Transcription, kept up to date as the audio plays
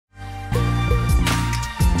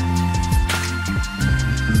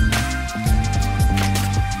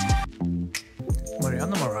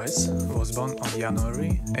was born on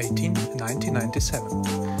January 18,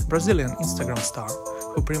 1997. Brazilian Instagram star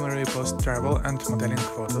who primarily posts travel and modeling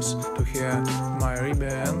photos to her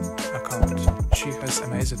Mariana account. She has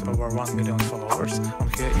amassed over 1 million followers on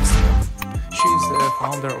her Instagram. She is the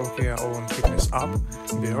founder of her own fitness app,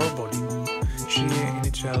 Biography. She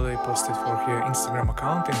initially posted for her Instagram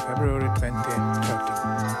account in February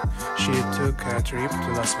 2013. She took a trip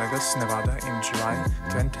to Las Vegas, Nevada in July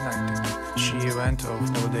 2019. She went on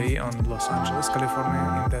holiday on Los Angeles,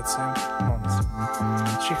 California in that same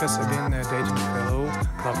month. She has been dating fellow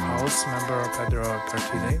Clubhouse member Pedro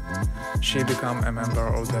Cartile. She became a member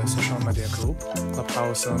of the social media group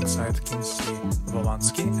Clubhouse alongside Kinsey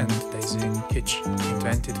Volansky and Daisy Hitch in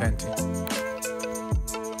 2020.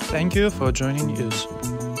 Thank you for joining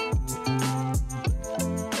us.